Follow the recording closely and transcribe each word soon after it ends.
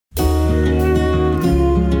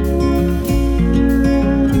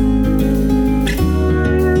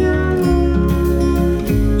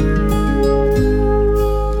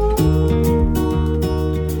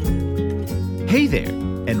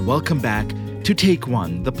welcome back to Take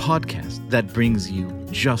One, the podcast that brings you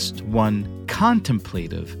just one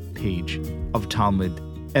contemplative page of Talmud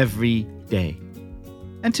every day.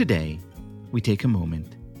 And today, we take a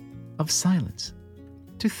moment of silence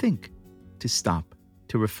to think, to stop,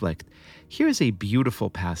 to reflect. Here's a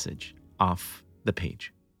beautiful passage off the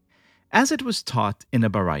page. As it was taught in a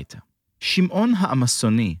Baraita, Shimon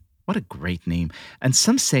HaAmasoni, what a great name, and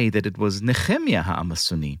some say that it was Nehemiah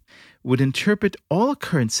HaAmasoni, would interpret all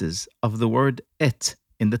occurrences of the word et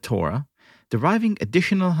in the Torah, deriving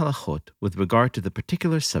additional halachot with regard to the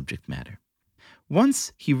particular subject matter.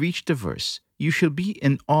 Once he reached the verse, "You shall be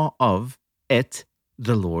in awe of et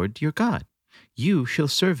the Lord your God. You shall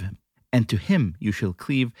serve him, and to him you shall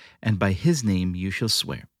cleave, and by his name you shall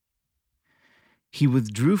swear." He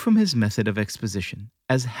withdrew from his method of exposition,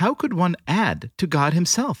 as how could one add to God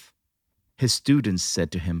himself? His students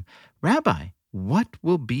said to him, "Rabbi, what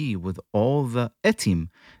will be with all the etim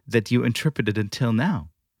that you interpreted until now?"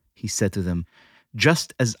 He said to them,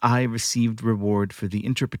 "Just as I received reward for the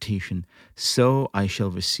interpretation, so I shall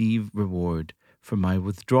receive reward for my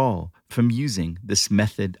withdrawal from using this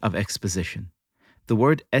method of exposition." The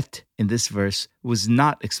word et in this verse was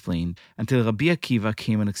not explained until Rabbi Akiva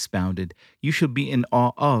came and expounded, "You shall be in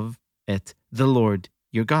awe of et the Lord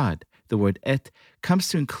your God." The word et comes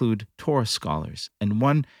to include Torah scholars, and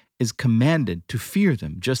one is commanded to fear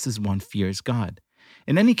them just as one fears God.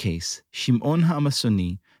 In any case, Shimon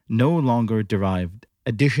HaAmasoni no longer derived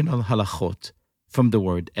additional halachot from the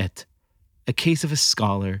word et, a case of a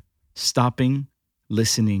scholar stopping,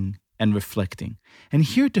 listening, and reflecting. And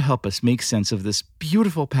here to help us make sense of this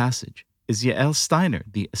beautiful passage is Yael Steiner,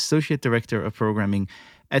 the Associate Director of Programming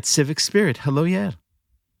at Civic Spirit. Hello, Yael.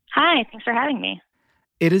 Hi, thanks for having me.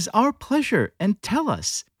 It is our pleasure. And tell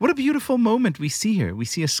us, what a beautiful moment we see here. We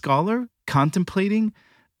see a scholar contemplating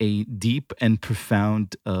a deep and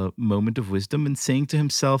profound moment of wisdom and saying to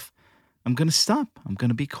himself, "I'm going to stop. I'm going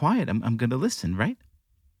to be quiet. I'm going to listen," right?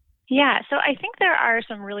 Yeah, so I think there are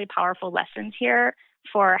some really powerful lessons here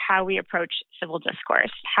for how we approach civil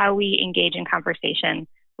discourse, how we engage in conversation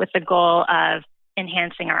with the goal of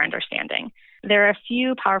enhancing our understanding. There are a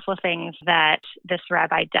few powerful things that this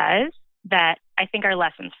rabbi does that I think are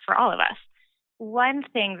lessons for all of us. One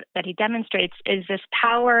thing that he demonstrates is this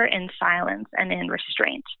power in silence and in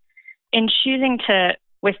restraint. In choosing to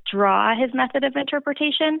withdraw his method of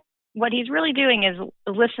interpretation, what he's really doing is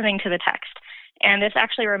listening to the text. And this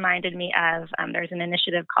actually reminded me of, there's an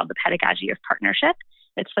initiative called the Pedagogy of Partnership.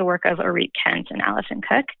 It's the work of Orit Kent and Allison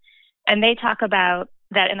Cook. And they talk about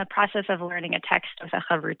that in the process of learning a text with a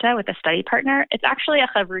chavruta, with a study partner, it's actually a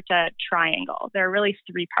chavruta triangle. There are really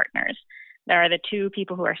three partners. There are the two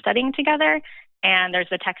people who are studying together, and there's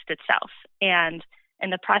the text itself. And in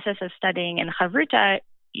the process of studying in chavruta,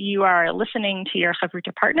 you are listening to your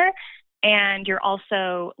chavruta partner, and you're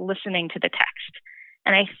also listening to the text.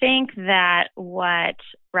 And I think that what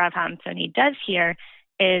Rav HaAmasoni does here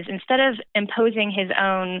is instead of imposing his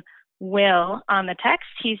own will on the text,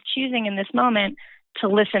 he's choosing in this moment to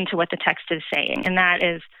listen to what the text is saying. And that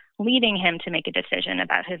is leading him to make a decision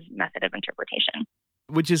about his method of interpretation.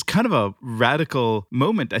 Which is kind of a radical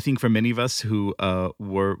moment, I think, for many of us who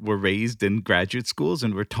were raised in graduate schools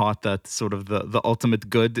and were taught that sort of the ultimate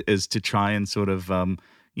good is to try and sort of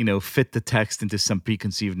fit the text into some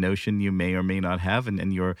preconceived notion you may or may not have,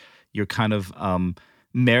 and your kind of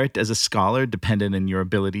merit as a scholar dependent on your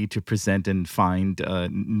ability to present and find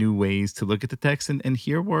new ways to look at the text. And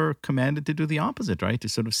here we're commanded to do the opposite, right? To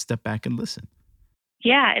sort of step back and listen.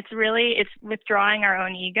 Yeah, it's withdrawing our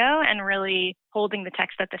own ego and really holding the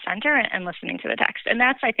text at the center and listening to the text. And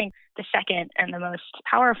that's, I think, the second and the most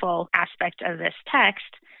powerful aspect of this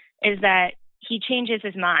text is that he changes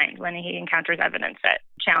his mind when he encounters evidence that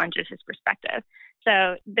challenges his perspective.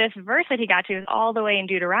 So this verse that he got to is all the way in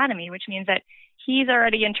Deuteronomy, which means that he's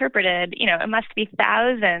already interpreted, it must be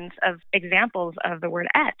thousands of examples of the word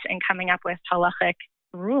et and coming up with halachic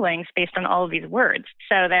rulings based on all of these words.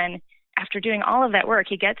 So then after doing all of that work,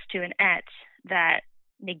 he gets to an et that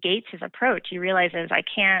negates his approach. He realizes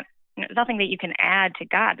there's nothing that you can add to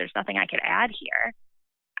God. There's nothing I could add here.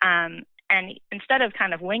 And instead of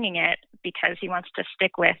kind of winging it because he wants to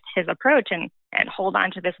stick with his approach and hold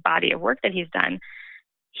on to this body of work that he's done,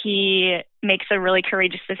 he makes a really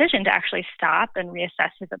courageous decision to actually stop and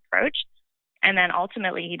reassess his approach. And then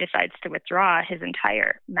ultimately he decides to withdraw his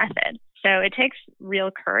entire method. So it takes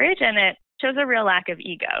real courage and it shows a real lack of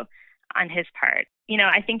ego on his part.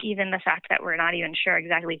 I think even the fact that we're not even sure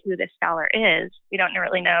exactly who this scholar is, we don't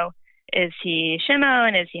really know, is he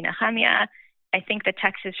Shimon, is he Nehemiah? I think the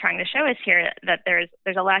text is trying to show us here that there's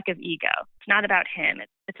a lack of ego. It's not about him.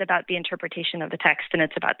 It's about the interpretation of the text, and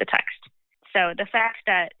it's about the text. So the fact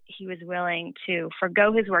that he was willing to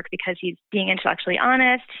forgo his work because he's being intellectually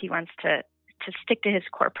honest, he wants to stick to his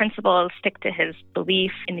core principles, stick to his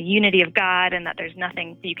belief in the unity of God and that there's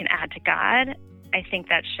nothing that you can add to God, I think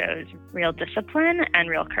that shows real discipline and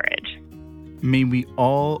real courage. May we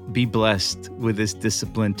all be blessed with this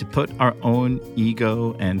discipline to put our own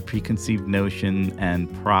ego and preconceived notion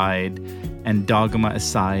and pride and dogma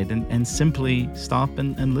aside and simply stop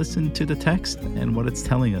and listen to the text and what it's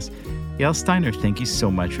telling us. Yael Steiner, thank you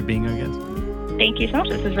so much for being our guest. Thank you so much.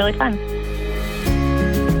 This was really fun.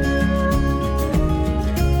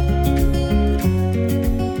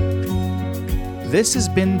 This has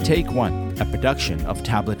been Take One, a production of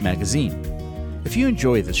Tablet Magazine. If you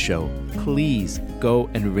enjoy this show, please go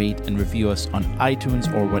and rate and review us on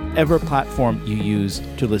iTunes or whatever platform you use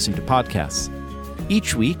to listen to podcasts.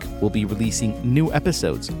 Each week, we'll be releasing new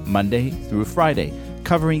episodes, Monday through Friday,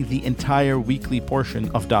 covering the entire weekly portion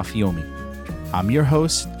of Daf Yomi. I'm your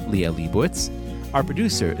host, Leah Leibowitz. Our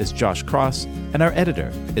producer is Josh Cross, and our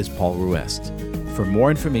editor is Paul Ruest. For more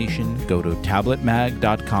information, go to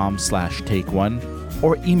tabletmag.com/takeone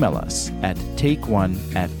or email us at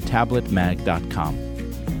takeone@tabletmag.com.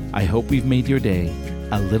 I hope we've made your day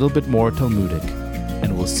a little bit more Talmudic,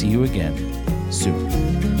 and we'll see you again soon.